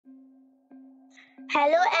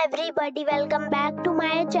Hello everybody, welcome back to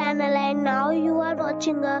my channel and now you are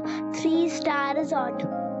watching a 3-star resort.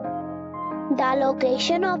 The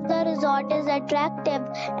location of the resort is attractive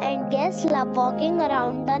and guests love walking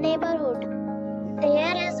around the neighborhood.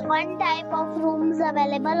 There is one type of rooms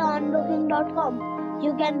available on booking.com.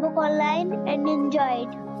 You can book online and enjoy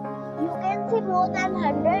it. You can see more than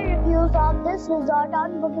 100 reviews of this resort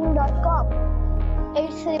on booking.com.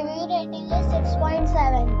 Its review rating is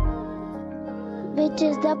 6.7. which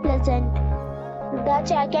is the pleasant. The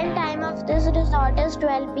check-in time of this resort is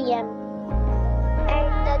 12 p.m.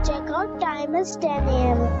 and the check-out time is 10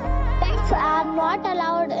 a.m. Pets are not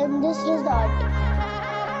allowed in this resort.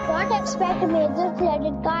 Don't expect major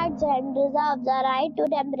credit cards and reserve the right to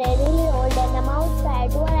temporarily hold an amount prior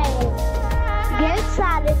to arrival. Guests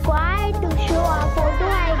are required to show a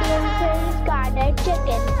photo ID and credit card at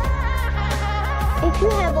check-in. If you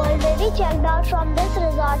have already checked out from this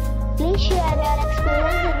resort, please share your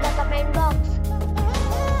experience in the comment box.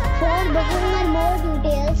 For booking or more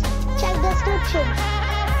details, check the description.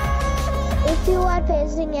 If you are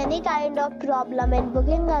facing any kind of problem in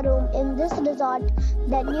booking a room in this resort,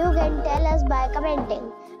 then you can tell us by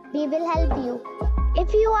commenting. We will help you.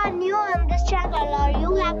 If you are new on this channel or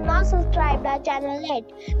you have not subscribed our channel yet,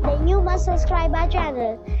 then you must subscribe our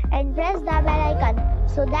channel and press the bell icon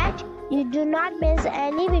so that you do not miss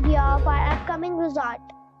any video of our upcoming resort.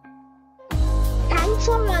 Thanks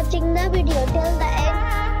for watching the video till the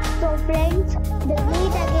end. So friends, we'll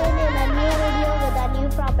meet again in a new video with a new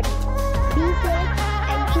property.